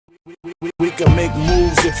We can make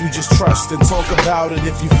moves if you just trust, and talk about it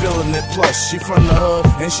if you feeling it. Plus, she from the hood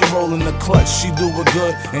and she rolling the clutch. She do it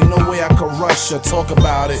good, ain't no way I could rush her. Talk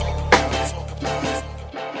about it.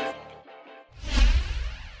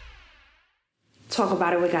 Talk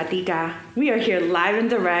about it with Gatica. We are here live and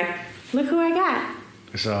direct. Look who I got.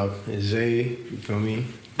 What's up? It's Zay, you feel me?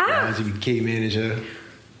 IGBK manager.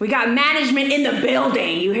 We got management in the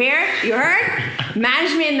building. You hear? You heard?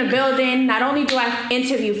 Management in the building. Not only do I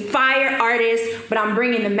interview fire artists, but I'm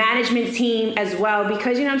bringing the management team as well,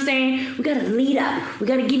 because, you know what I'm saying? We got to lead up. We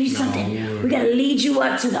got to give you something. We got to lead you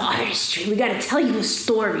up to the artistry. We got to tell you a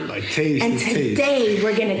story. Like taste. And today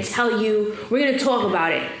we're going to tell you, we're going to talk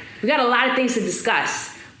about it. We got a lot of things to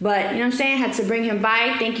discuss. But, you know what I'm saying? Had to bring him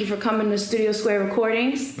by. Thank you for coming to Studio Square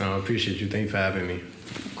Recordings. No, I appreciate you. Thanks for having me.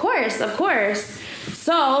 Of course, of course.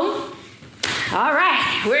 So, all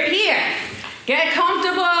right, we're here. Get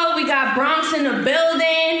comfortable. We got Bronx in the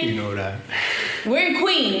building. You know that. We're in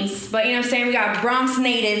Queens, but you know what I'm saying? We got Bronx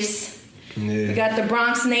natives. Yeah. We got the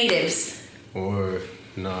Bronx natives. Or,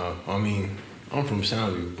 nah, I mean, I'm from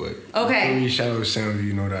Soundview, but... Okay. Shout out to Soundview,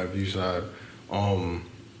 you know that view side.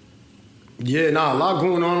 Yeah, a lot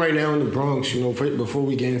going on right now in the Bronx, you know. Before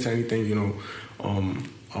we get into anything, you know,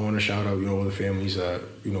 I want to shout out, you know, all the families that,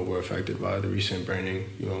 you know, were affected by the recent burning,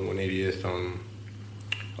 you know, 180th.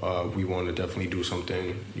 We want to definitely do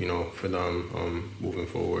something, you know, for them moving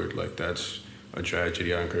forward. Like, that's a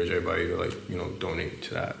tragedy. I encourage everybody to, like, you know, donate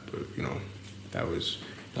to that. But, you know, that was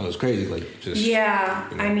crazy. Like, just... Yeah,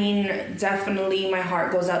 you know. I mean, definitely my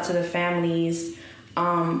heart goes out to the families.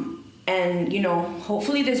 And, you know,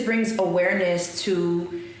 hopefully this brings awareness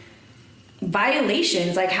to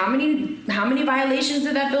violations. Like, how many violations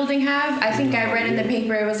did that building have? I think I read in the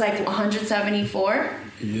paper it was like 174.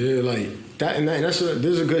 Yeah, like that, and there's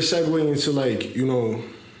a good segue into, like, you know,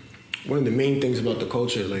 one of the main things about the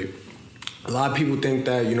culture. Like, a lot of people think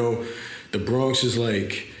that, you know, the Bronx is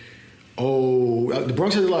like, the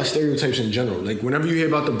Bronx has a lot of stereotypes in general. Like, whenever you hear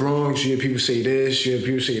about the Bronx, you hear people say this, you hear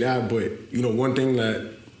people say that. But, you know, one thing that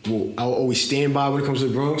I'll always stand by when it comes to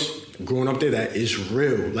the Bronx, growing up there, that is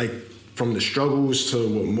real. Like, from the struggles to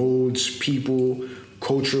what molds people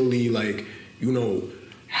culturally, like, you know,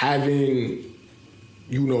 having,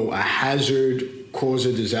 you know, a hazard cause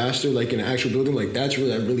a disaster, like in an actual building, like, that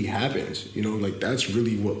really happens. You know, like, that's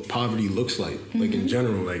really what poverty looks like. Mm-hmm. Like, in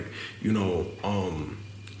general, like, you know,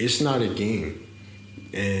 it's not a game.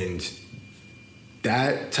 And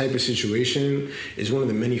that type of situation is one of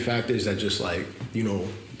the many factors that just, like, you know,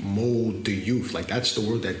 mold the youth. Like, that's the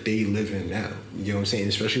world that they live in now. You know what I'm saying?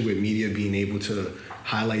 Especially with media being able to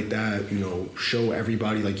highlight that, you know, show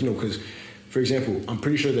everybody, like, you know, because, for example, I'm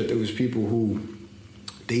pretty sure that there was people who,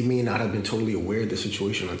 they may not have been totally aware of the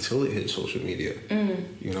situation until it hit social media,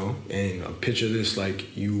 you know? And a picture of this,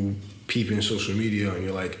 like, you peep in social media and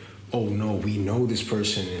you're like, oh no, we know this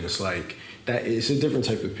person, and it's like, that it's a different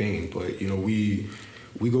type of pain, but, you know, we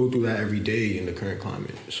go through that every day in the current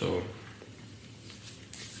climate, so...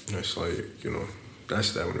 It's like, you know,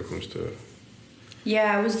 that's that when it comes to...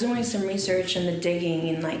 Yeah, I was doing some research and the digging,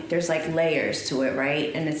 and, like, there's, like, layers to it,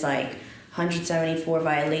 right? And it's, like, 174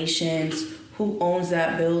 violations. Who owns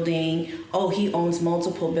that building? Oh, he owns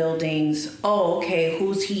multiple buildings. Oh, okay,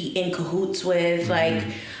 who's he in cahoots with? Mm-hmm. Like,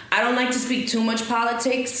 I don't like to speak too much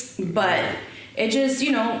politics, but it just,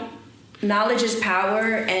 you know, knowledge is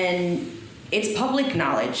power, and it's public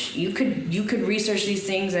knowledge. You could research these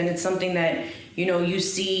things, and it's something that... You know, you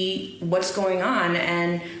see what's going on,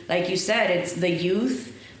 and like you said, it's the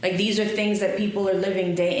youth. Like, these are things that people are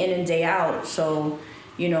living day in and day out. So,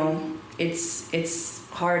 you know, it's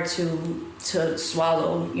hard to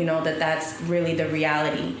swallow, you know, that's really the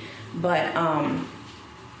reality. But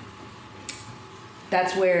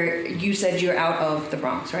that's where you said you're out of the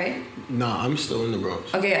Bronx, right? Nah, I'm still in the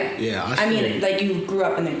Bronx. Okay, yeah. I mean, like, you grew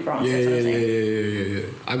up in the Bronx. Yeah, that's what I'm saying. Yeah.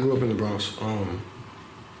 I grew up in the Bronx.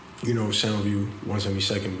 You know, Soundview,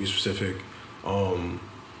 172nd to be specific.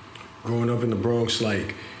 Growing up in the Bronx,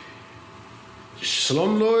 like,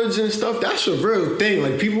 slumlords and stuff, that's a real thing.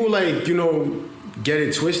 Like, people, like, you know, get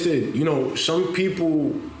it twisted. You know, some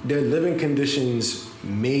people, their living conditions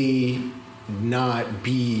may not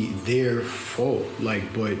be their fault,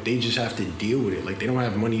 like, but they just have to deal with it. Like, they don't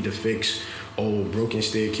have money to fix a broken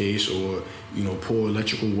staircase, or, you know, poor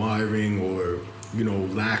electrical wiring, or, you know,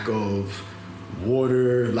 lack of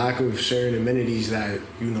water, lack of certain amenities that,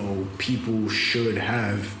 you know, people should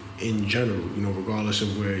have in general, you know, regardless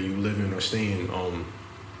of where you live in or stay in,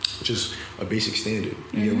 just a basic standard.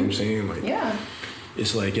 You know what I'm saying? Like, yeah.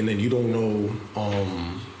 It's like, and then you don't know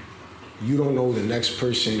the next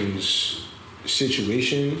person's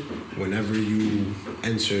situation whenever you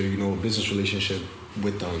enter, you know, a business relationship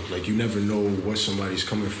with them. Like, you never know where somebody's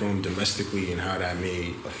coming from domestically and how that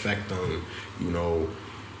may affect them, you know,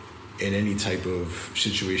 in any type of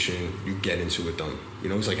situation you get into with them. You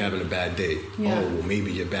know, it's like having a bad day. Yeah. Oh, well,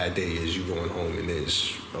 maybe your bad day is you going home and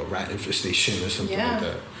there's a rat infestation or something like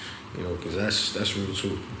that. You know, because that's real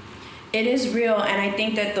too. It is real, and I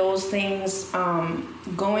think that those things,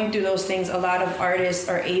 going through those things, a lot of artists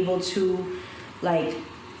are able to, like,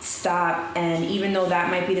 stop, and even though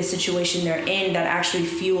that might be the situation they're in, that actually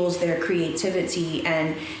fuels their creativity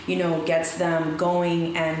and, you know, gets them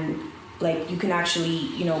going, and, like, you can actually,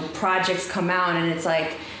 you know, projects come out, and it's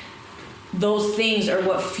like, those things are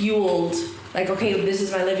what fueled, like, okay, this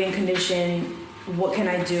is my living condition, what can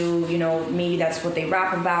I do, you know, maybe that's what they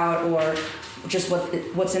rap about, or just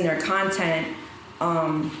what's in their content,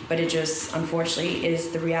 but it just unfortunately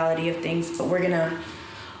is the reality of things. But we're gonna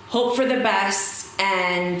hope for the best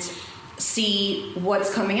and see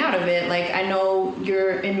what's coming out of it. Like, I know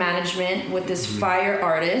you're in management with this fire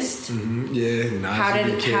artist. Yeah, how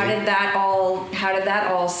did that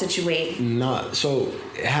all situate? So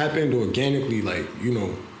it happened organically. Like, you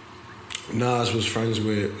know, Nas was friends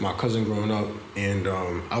with my cousin growing up, and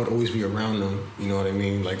I would always be around them, you know what I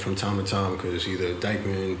mean, like from time to time, because either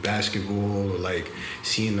Dykeman basketball or like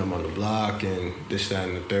seeing them on the block and this, that,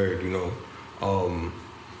 and the third, you know.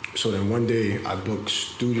 So then one day I booked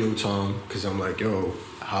studio time because I'm like, yo,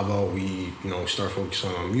 how about we, you know, start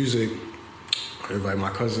focusing on music. I invite my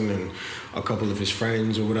cousin and a couple of his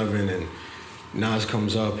friends or whatever, and then Nas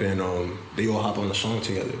comes up and they all hop on the song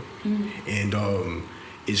together. And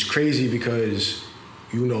it's crazy because,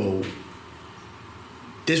 you know,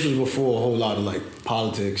 this was before a whole lot of like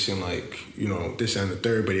politics and like, you know, this and the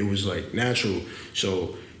third, but it was like natural.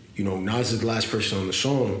 So, you know, Nas is the last person on the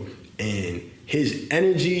song, and his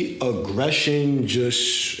energy, aggression,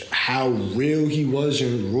 just how real he was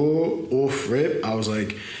and raw off rip, I was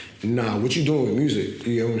like, nah, what you doing with music?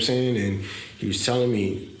 You know what I'm saying? And he was telling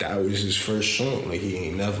me that was his first song. Like, he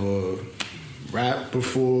ain't never rap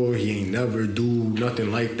before, he ain't never do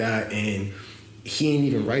nothing like that, and he ain't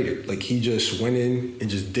even write it. Like, he just went in and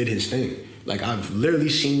just did his thing. Like, I've literally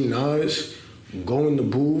seen Nas go in the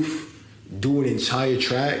booth, do an entire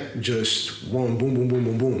track, just one boom, boom, boom,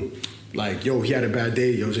 boom, boom. Like, yo, he had a bad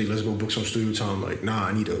day, yo, say, let's go book some studio time. Like, nah,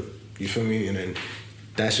 I need to, you feel me? And then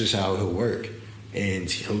that's just how he'll work. And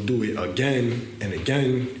he'll do it again and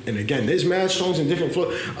again and again. There's mad songs in different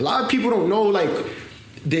flows. A lot of people don't know, like,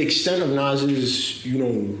 the extent of Nas's, you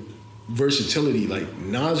know, versatility. Like,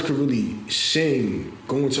 Nas could really sing,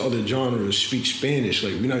 go into other genres, speak Spanish.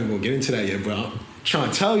 Like, we're not even gonna get into that yet, but I'm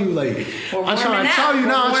trying to tell you, like,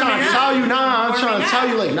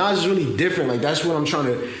 like, Nas is really different. Like, that's what I'm trying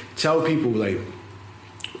to tell people. Like,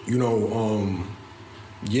 you know,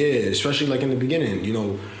 yeah, especially like in the beginning, you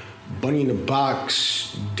know, Bunny in the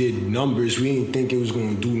Box did numbers. We didn't think it was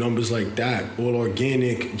gonna do numbers like that. All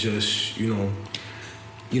organic, just, you know,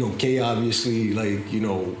 K obviously, like, you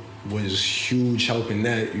know, was huge helping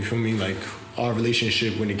that, you feel me? Like, our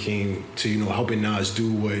relationship when it came to, you know, helping Nas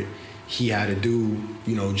do what he had to do,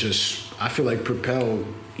 you know, just, I feel like propelled,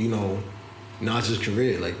 you know, Nas's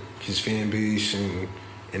career, like his fan base and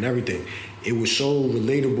everything. It was so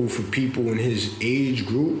relatable for people in his age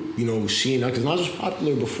group, you know, seeing that, because Nas was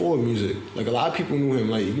popular before music. Like, a lot of people knew him,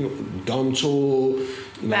 like, you know, Dumb Tool,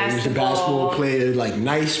 you know, he was a basketball player, like,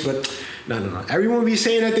 nice, but no. Everyone be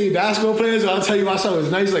saying that they basketball players, I'll tell you my son was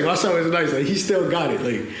nice. Like, my son was nice. Like, he still got it.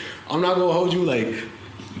 Like, I'm not gonna hold you, like,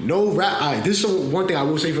 no rap. All right, this is one thing I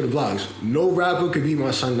will say for the vlogs. No rapper could beat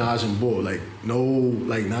my son Nas and Bull. Like, no,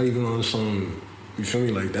 like, not even on some, you feel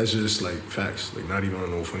me? Like, that's just, like, facts. Like, not even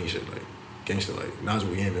on no funny shit. Like, gangster, like, Nas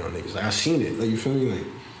will hand me on niggas. Like, I seen it. Like, you feel me? Like,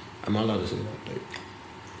 I'm not allowed to say that. Like,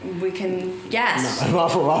 we can, yes.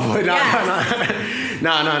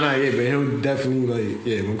 Nah, yeah, but he'll definitely, like,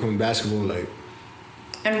 yeah, when it comes to basketball, like.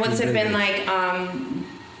 And what's it been like,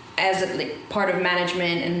 as a, like, part of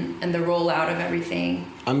management and the rollout of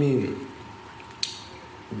everything? I mean,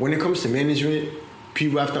 when it comes to management,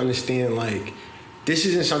 people have to understand, like, this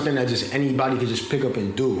isn't something that just anybody could just pick up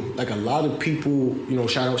and do. Like, a lot of people, you know,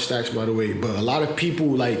 shout out Stacks, by the way, but a lot of people,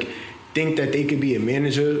 like, think that they could be a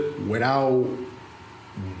manager without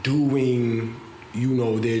doing, you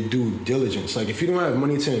know, their due diligence. Like, if you don't have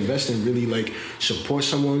money to invest and really, like, support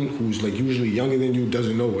someone who's, like, usually younger than you,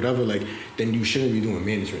 doesn't know whatever, like, then you shouldn't be doing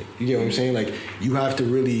management. You get what I'm saying? Like, you have to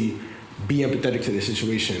really be empathetic to the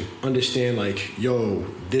situation. Understand, like, yo,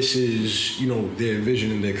 this is, you know, their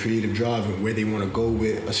vision and their creative drive and where they want to go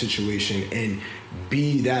with a situation, and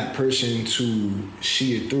be that person to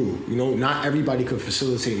see it through. You know, not everybody could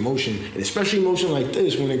facilitate motion, and especially motion like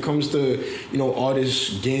this when it comes to, you know,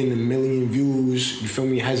 artists getting 1 million views, you feel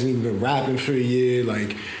me, hasn't even been rapping for a year.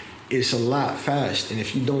 Like, it's a lot fast. And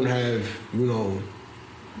if you don't have, you know,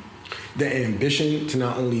 the ambition to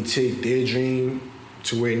not only take their dream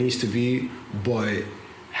to where it needs to be, but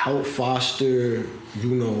help foster,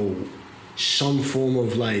 you know, some form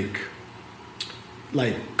of like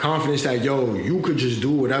confidence that, yo, you could just do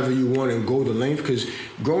whatever you want and go the length. Because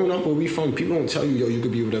growing up where we from, people don't tell you, yo, you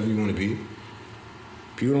could be whatever you want to be.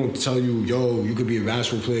 People don't tell you, yo, you could be a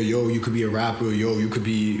basketball player, yo, you could be a rapper, yo, you could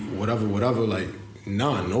be whatever. Like,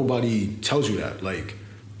 nah, nobody tells you that. Like,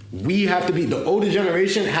 we have to be, the older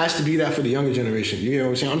generation has to be that for the younger generation. You know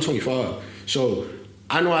what I'm saying? I'm 25. So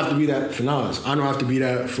I know I have to be that for Nas. I know I have to be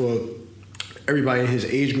that for everybody in his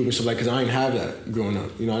age group and stuff, like, because I ain't have that growing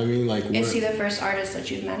up. You know what I mean? Like, is he the first artist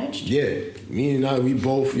that you've managed? Yeah. Me and I, we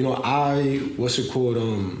both, you know, I used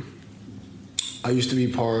to be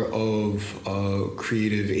part of a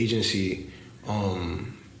creative agency,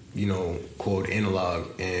 you know, called Analog,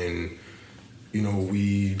 and you know,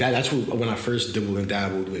 that's when I first dibbled and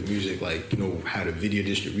dabbled with music, like, you know, had a video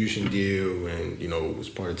distribution deal, and, you know, was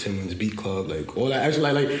part of Timbaland's Beat Club, like, all that.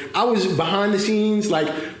 Actually, like I was behind the scenes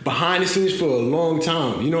for a long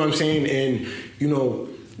time, you know what I'm saying? And, you know,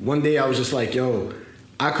 one day I was just like, yo,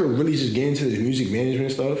 I could really just get into the music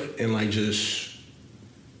management stuff and, like, just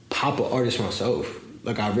pop an artist myself.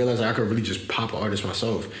 Like, I realized I could really just pop an artist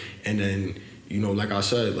myself. And then, you know, like I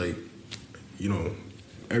said, like, you know,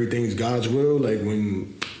 everything's God's will. Like,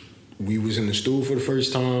 when we was in the stool for the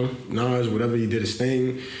first time, Nas, whatever, he did his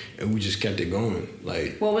thing, and we just kept it going.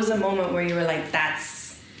 Like, what was the moment where you were like,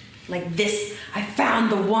 that's, like, this, I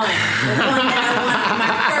found the one that I want,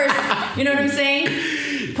 my first, you know what I'm saying?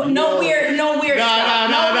 No weird stuff. Because I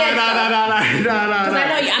know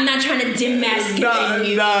I'm not trying to demasculate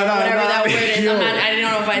you, whatever that word is. I don't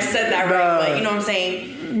know if I said that right, but you know what I'm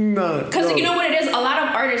saying? Because you know what it is? A lot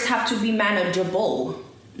of artists have to be manageable.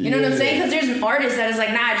 You know what I'm saying? Because there's an artist that is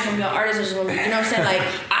like, nah, I just want to be an artist. I just want to be, you know what I'm saying? Like,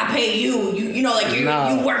 I pay you. You know, like, you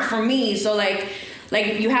work for me. So, like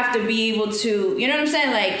you have to be able to, you know what I'm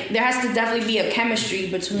saying? Like, there has to definitely be a chemistry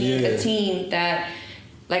between a team that,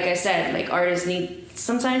 like I said, like, artists need.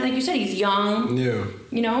 Sometimes, like you said, he's young. Yeah.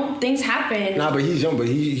 You know, things happen. Nah, but he's young, but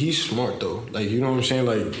he's smart though. Like, you know what I'm saying?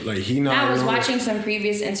 Like he not. I was watching some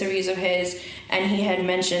previous interviews of his, and he had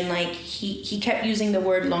mentioned, like, he kept using the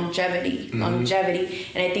word longevity, and I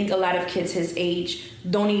think a lot of kids his age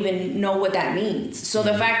don't even know what that means. So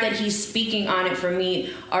the fact that he's speaking on it, for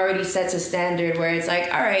me, already sets a standard where it's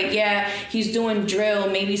like, all right, yeah, he's doing drill,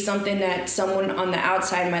 maybe something that someone on the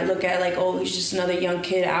outside might look at like, oh, he's just another young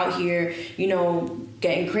kid out here, you know,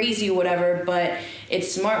 getting crazy or whatever, but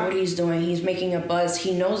it's smart what he's doing. He's making a buzz.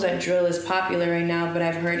 He knows that drill is popular right now, but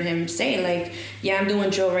I've heard him say, like, yeah, I'm doing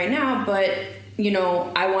drill right now, but, you know,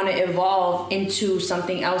 I want to evolve into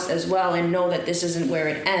something else as well and know that this isn't where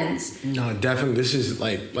it ends. No, definitely. This is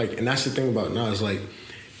like, and that's the thing about Nas, like,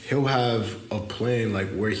 he'll have a plan, like,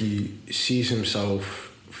 where he sees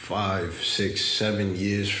himself 5, 6, 7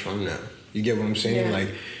 years from now. You get what I'm saying? Yeah. Like,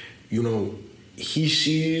 you know, he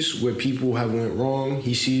sees where people have went wrong.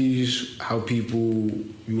 He sees how people,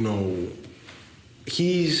 you know,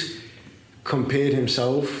 he's compared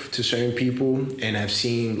himself to certain people and have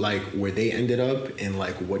seen, like, where they ended up and,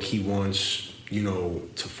 like, what he wants, you know,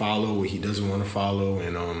 to follow, what he doesn't want to follow.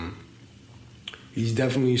 And he's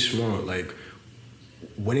definitely smart. Like,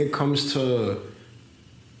 when it comes to an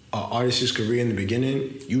artist's career in the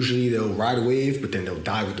beginning, usually they'll ride a wave, but then they'll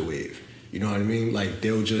die with the wave. You know what I mean? Like,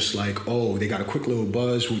 they'll just, like, oh, they got a quick little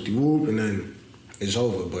buzz, whoop-de-whoop, and then it's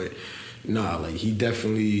over. But nah, like, he's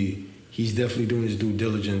definitely doing his due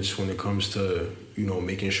diligence when it comes to, you know,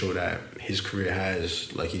 making sure that his career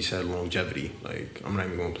has, like he said, longevity. Like, I'm not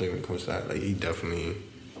even gonna play when it comes to that. Like, he definitely,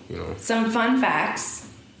 you know. Some fun facts.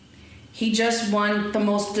 He just won the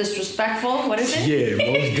most disrespectful. What is it? Yeah,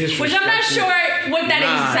 most disrespectful. Which I'm not sure what that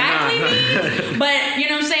exactly means. But, you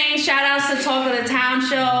know what I'm saying? Shout outs to Talk of the Town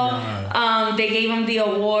show. They gave him the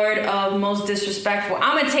award of most disrespectful.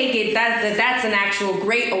 I'm going to take it that's an actual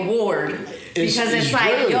great award. Because it's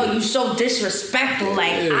like, drill. Yo, you so disrespectful.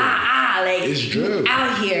 Like, like, it's drill.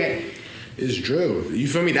 Out here. It's drill. You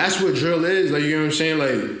feel me? That's what drill is. Like, you know what I'm saying?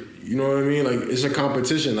 Like, you know what I mean? Like, it's a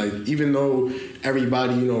competition. Like, even though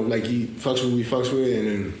everybody, you know, like, he fucks with who he fucks with, and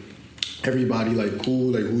then everybody, like,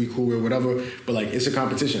 cool, like, who he cool with, whatever. But, like, it's a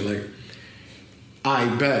competition. Like, I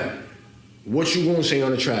bet what you gonna say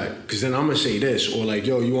on the track? Because then I'm gonna say this. Or like,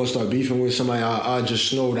 yo, you wanna start beefing with somebody, I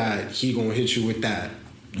just know that he gonna hit you with that.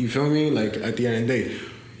 You feel me? Like, at the end of the day.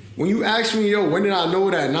 When you ask me, yo, when did I know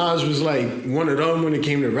that Nas was like one of them when it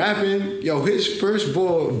came to rapping? Yo, his first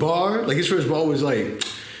bar was like,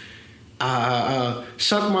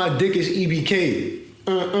 suck my dick is EBK.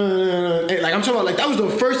 Like, I'm talking about, like, that was the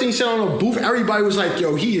first thing he said on a booth. Everybody was like,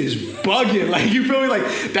 yo, he is bugging. Like, you feel me? Like,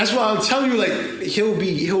 that's why I'm telling you, like,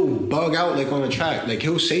 he'll bug out, like, on a track. Like,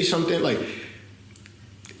 he'll say something, like,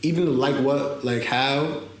 even the like what, like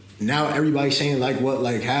how. Now everybody's saying like what,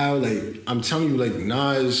 like how. Like, I'm telling you, like,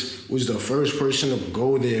 Nas was the first person to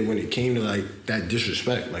go there when it came to like that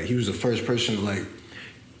disrespect. Like, he was the first person to like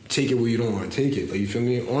take it where you don't want to take it. Like, you feel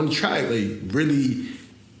me? On the track, like, really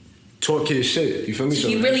talk his shit. You feel me? So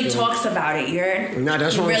he really talks about it. Nah,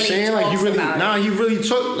 that's what I'm saying. Like, he really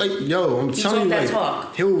talk. Like, yo, I'm telling you,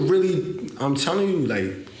 like, he'll really. I'm telling you,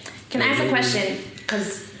 like. Can I ask a question?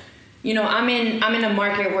 Because, you know, I'm in a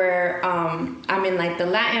market where I'm in like the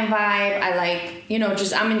Latin vibe. I like, you know,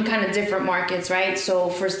 just I'm in kind of different markets, right? So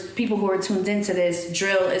for people who are tuned into this,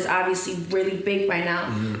 drill is obviously really big right now.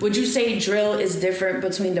 Mm-hmm. Would you say drill is different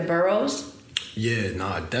between the boroughs? Yeah,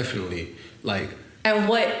 nah, definitely. Like. And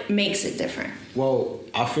what makes it different? Well,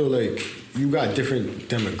 I feel like you got different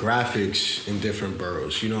demographics in different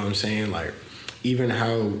boroughs. You know what I'm saying? Like, even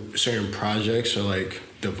how certain projects are like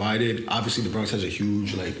divided. Obviously, the Bronx has a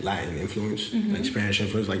huge like Latin influence, like Spanish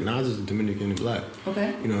influence. Like, Nas is Dominican and black.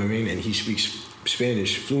 Okay. You know what I mean? And he speaks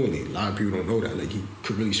Spanish fluently. A lot of people don't know that. Like, he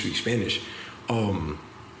could really speak Spanish. The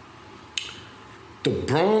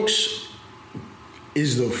Bronx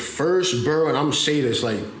is the first borough, and I'm gonna say this,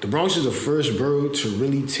 like, the Bronx is the first borough to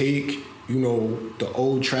really take, you know, the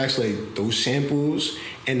old tracks, like those samples,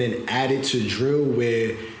 and then add it to drill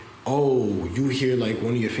where, oh, you hear like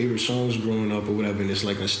one of your favorite songs growing up or whatever, and it's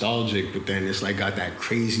like nostalgic, but then it's like got that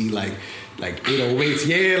crazy like 808s,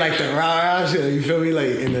 yeah, like the rah, you feel me?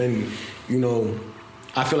 Like, and then, you know,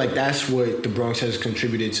 I feel like that's what the Bronx has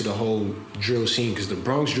contributed to the whole drill scene, because the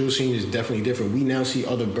Bronx drill scene is definitely different. We now see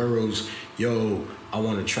other boroughs, yo, I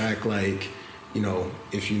want a track like, you know,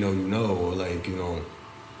 If You Know, You Know, or like, you know,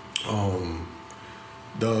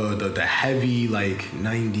 the heavy like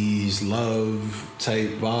 90s love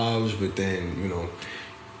type vibes, but then, you know,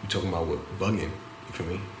 you're talking about what bugging, you feel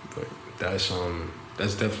me? But that's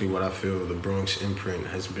definitely what I feel the Bronx imprint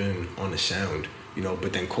has been on the sound, you know.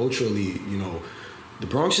 But then culturally, you know, the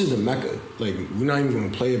Bronx is the Mecca. Like, we're not even gonna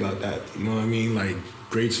play about that, you know what I mean? Like,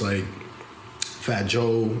 greats like Fat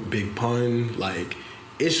Joe, Big Pun, like,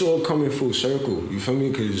 it's all coming full circle, you feel me?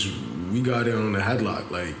 Because we got it on the headlock,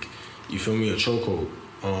 like, you feel me, a chokehold.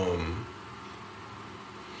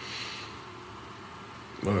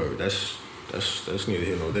 That's neither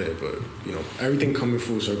here nor there, but, you know, everything coming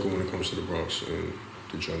full circle when it comes to the Bronx and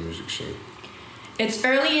the drum music scene. It's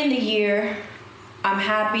early in the year. I'm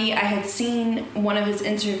happy. I had seen one of his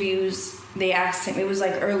interviews. They asked him, it was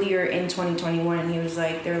like earlier in 2021, and he was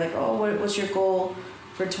like, they're like, oh, what's your goal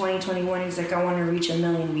for 2021? He's like, I want to reach 1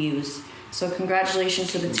 million views. So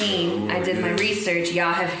congratulations to the team. I did my research.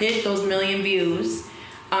 Y'all have hit those 1 million views.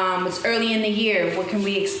 It's early in the year. What can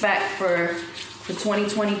we expect for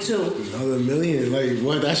 2022? Another 1 million. Like,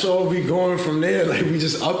 what? That's all we going from there. Like, we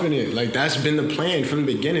just upping it. Like, that's been the plan from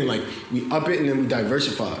the beginning. Like, we up it and then we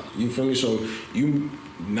diversify. You feel me? So you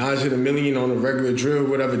Nas hit 1 million on a regular drill,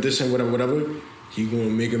 whatever, this and whatever. He gonna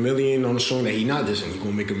make 1 million on a song that he not dissing. He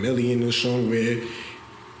gonna make 1 million in a song where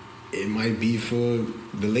it might be for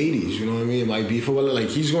the ladies, you know what I mean? It might be for, like,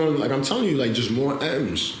 he's going, like, I'm telling you, like, just more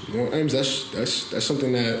M's. More M's, that's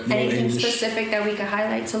something that, you anything specific that we could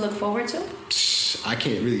highlight to look forward to? I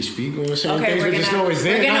can't really speak on certain things, but just know it's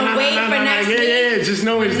there. We're gonna wait for next week. Yeah, just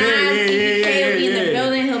know it's there. He'll be in the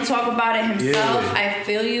building. He'll talk about it himself. Yeah. I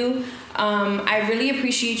feel you. I really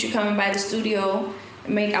appreciate you coming by the studio.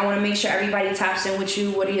 I want to make sure everybody taps in with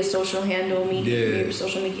you. What are your social your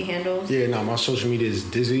social media handles? Yeah, my social media is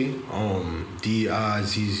Dizzay,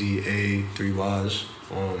 Dizza 3 Y's,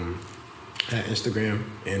 at Instagram,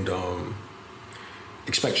 and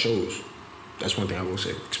expect shows. That's one thing I will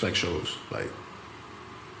say. Expect shows. Like,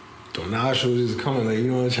 the Nas shows is coming. Like, you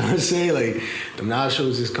know what I'm trying to say? Like, the Nas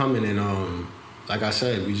shows is coming, and like I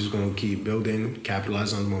said, we just gonna keep building,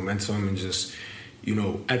 capitalize on the momentum, and just, you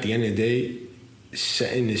know, at the end of the day,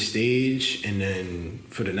 setting the stage, and then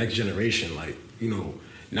for the next generation, like, you know,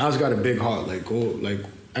 Nas got a big heart, like, go, like,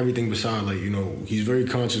 everything beside, like, you know, he's very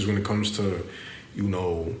conscious when it comes to, you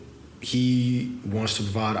know, he wants to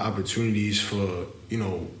provide opportunities for, you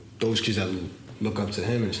know, those kids that look up to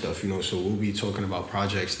him and stuff, you know, so we'll be talking about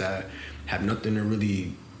projects that have nothing to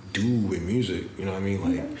really do with music, you know what I mean,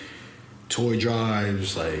 like, toy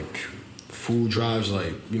drives, like food drives,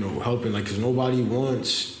 like, you know, helping, like, because nobody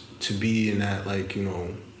wants to be in that, like, you know,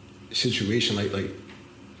 situation. Like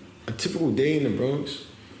a typical day in the Bronx,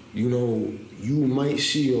 you know, you might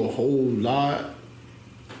see a whole lot,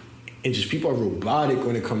 and just people are robotic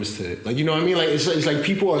when it comes to, like, you know what I mean? Like, it's like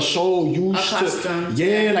people are so used to,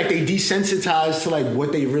 yeah, like they desensitized to like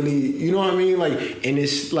what they really, you know what I mean? Like, and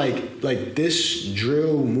it's like this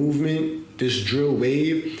drill movement, this drill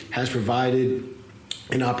wave has provided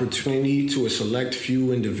an opportunity to a select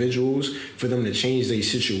few individuals for them to change their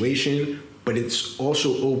situation, but it's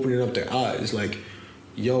also opening up their eyes. Like,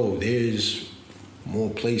 yo, there's more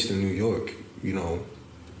place than New York, you know,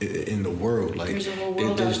 in the world. Like,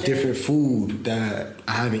 there's different food that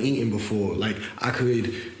I haven't eaten before. Like, I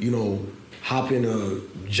could, you know, hop in a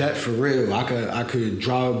jet for real. I could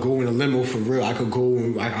go in a limo for real. I could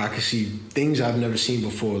go, I could see things I've never seen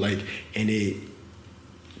before. Like, and it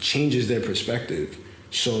changes their perspective.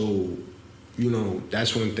 So, you know,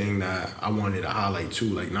 that's one thing that I wanted to highlight too.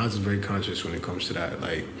 Like, Nas is very conscious when it comes to that.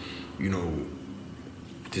 Like, you know,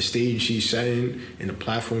 the stage he's setting and the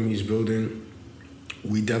platform he's building,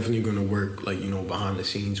 we definitely gonna work, like, you know, behind the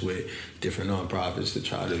scenes with different nonprofits to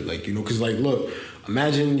try to, like, you know, because, like, look,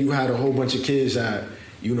 imagine you had a whole bunch of kids that,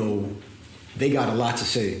 you know, they got a lot to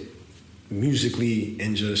say musically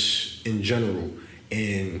and just in general,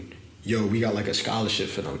 and yo, we got like a scholarship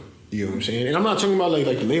for them. You know what I'm saying? And I'm not talking about like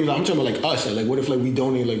the labels. I'm talking about like us. Like, what if like we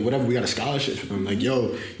donate like whatever, we got a scholarship for them. Like,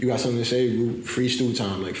 yo, you got something to say? Free stool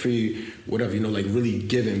time, like free whatever. You know, like really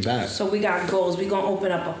giving back. So we got goals. We gonna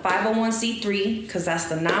open up a 501c3 because that's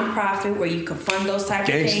the nonprofit where you can fund those type of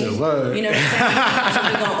things. Word. You know what I'm saying?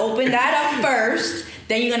 So we're gonna open that up first.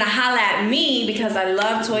 Then you're gonna holla at me because I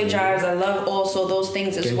love toy drives. I love also those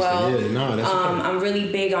things as well. Yeah, no, that's I'm really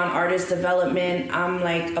big on artist development. I'm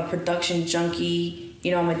like a production junkie. You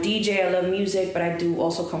know, I'm a DJ, I love music, but I do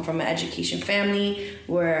also come from an education family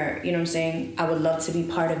where, you know what I'm saying, I would love to be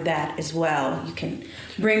part of that as well. You can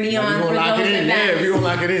bring me on for those events. Yeah, we're gonna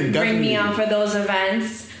lock it in, definitely. Bring me on for those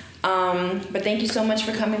events. But thank you so much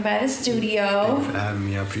for coming by the studio. Thank you for having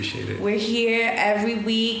me, I appreciate it. We're here every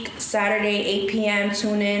week, Saturday, 8 p.m.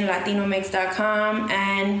 Tune in, latinomix.com.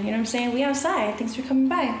 And, you know what I'm saying, we outside. Thanks for coming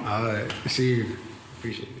by. All right, see you.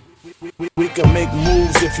 Appreciate it. We can make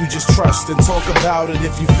moves if you just trust and talk about it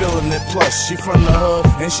if you feeling it. Plus, she from the hood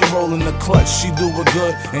and she rolling the clutch. She do it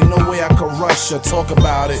good, ain't no way I could rush her. Talk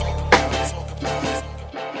about it.